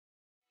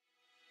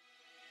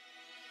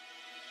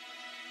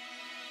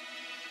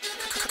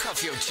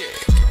off your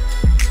chick.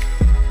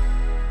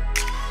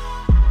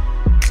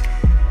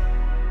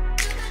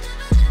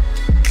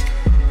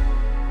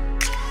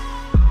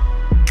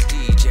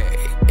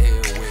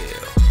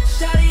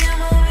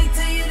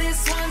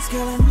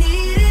 Girl, I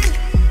need it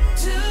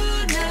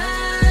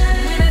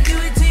tonight. When I do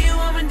it to you,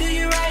 I'ma do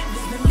you right.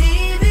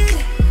 Believe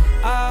it.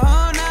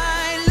 All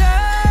night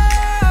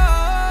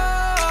long,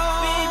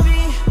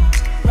 baby.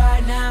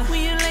 Right now, when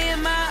you lay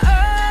in my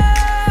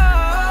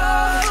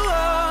arms,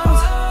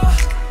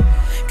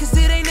 'cause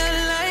it ain't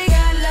nothing like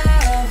that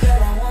love.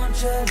 Girl, I want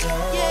your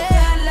love. Yeah,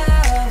 that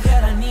love.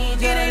 Girl, I need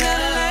your love. It ain't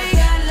nothing like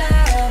that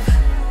love.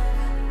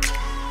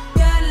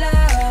 That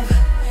love.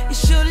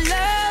 It's your love.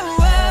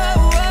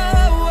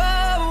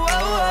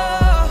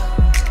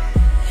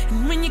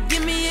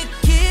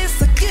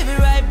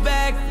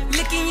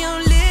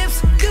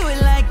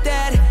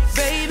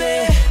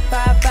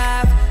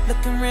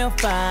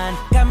 Fine.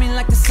 Got me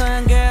like the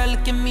sun, girl,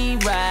 look at me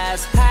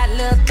rise. Hot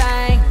little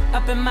thing,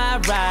 up in my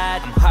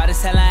ride. I'm hard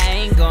as hell, I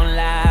ain't gon'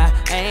 lie,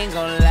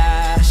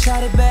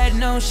 Shawty bad,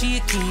 no, she a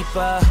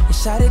keeper. And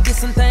Shawty did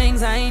some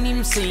things I ain't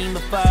even seen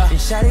before. And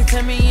Shawty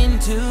turned me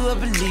into a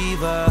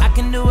believer. I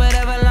can do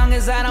whatever long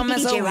as I don't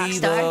mess a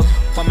weaver.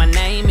 What my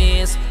name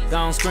is,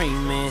 gon'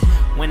 scream it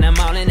when I'm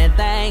all in that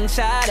thing,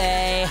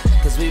 Shawty.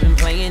 'Cause we've been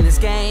playing this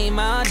game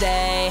all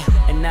day,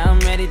 and now I'm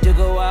ready to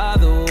go all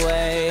the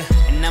way.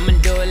 And I'ma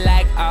do it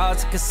like all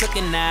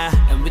Takasuka now.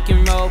 And we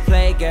can role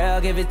play, girl,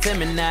 give it to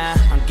me now.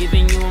 I'm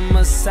giving you a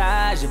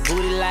massage, your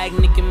booty like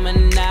Nicki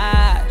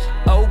Minaj.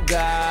 Oh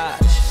gosh.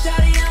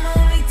 Shawty, I'ma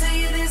only tell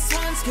you this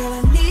once, girl,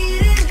 I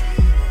need it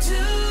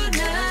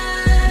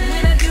tonight.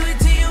 When I do it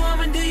to you,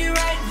 I'ma do you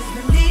right.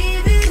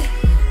 Believe it.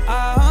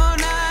 All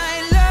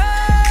night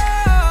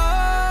long,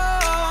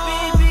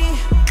 baby.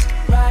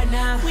 Right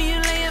now, when you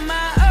lay in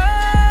my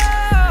arms,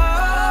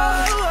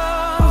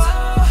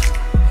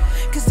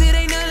 'cause it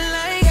ain't nothing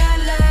like that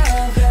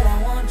love. Girl, I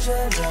want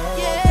your love.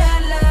 Yeah,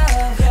 that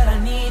love. Girl, I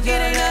need your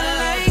love. It ain't nothing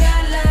like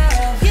that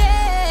love.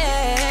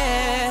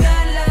 Yeah,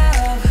 that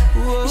love.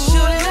 It's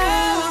your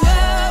love.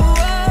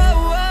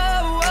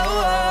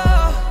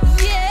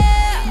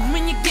 Yeah,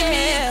 when you give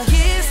me a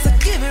kiss, I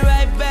give it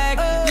right back.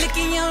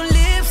 Licking your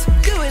lips,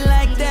 do it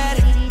like that,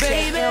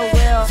 baby.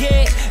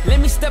 Yeah, let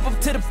me step up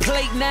to the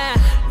plate now.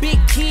 Big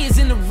kids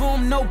in the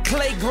room, no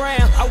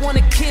playground. I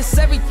wanna kiss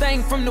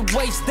everything from the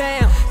waist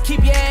down.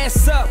 Keep your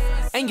ass up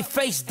and your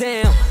face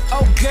down.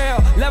 Oh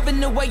girl, loving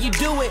the way you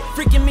do it,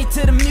 freaking me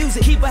to the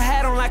music. Keep a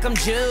hat on like I'm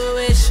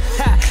Jewish.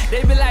 Ha,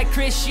 they be like,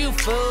 Chris, you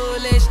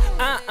foolish.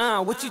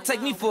 What you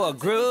take me for, a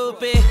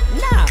groupie?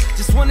 Nah,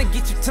 just wanna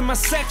get you to my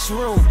sex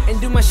room and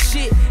do my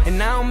shit,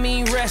 and I don't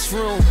mean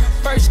restroom.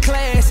 First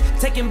class,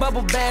 taking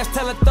bubble baths,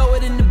 tell her throw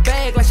it in the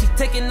bag like she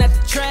taking out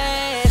the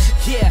trash.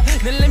 Yeah,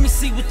 now let me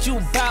see what you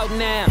about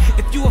now.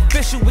 If you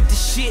official with the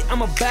shit,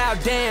 I'ma bow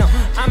down.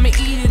 I'ma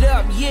eat it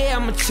up, yeah,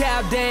 I'ma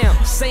chow down.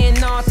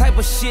 Saying all type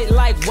of shit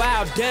like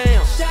wow,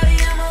 damn. Shawty,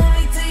 I'ma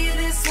only tell you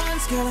this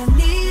once, girl, I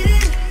need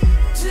it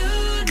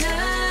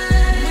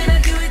tonight. When I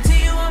do it to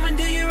you, I'ma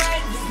do you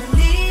right.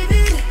 Believe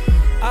it.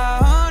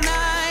 All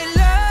night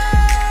long,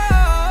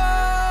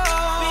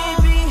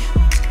 baby.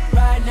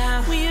 Right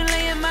now, when you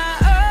lay in my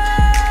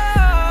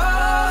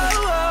arms,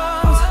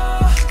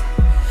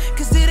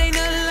 'cause it ain't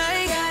nothing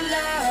like that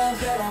love.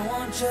 Girl, I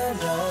want your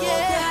love.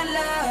 Yeah, that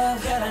love.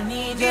 Girl, I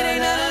need your love. It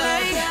ain't nothing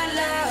like that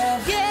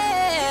love.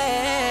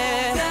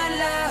 Yeah, that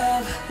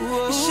love.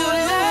 It's your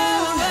love.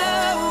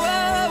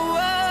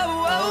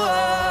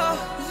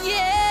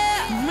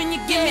 Yeah, when you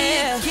give me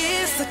a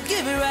kiss, I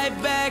give it right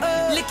back.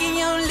 Licking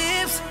your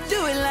lips,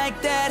 do it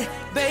like that,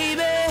 baby.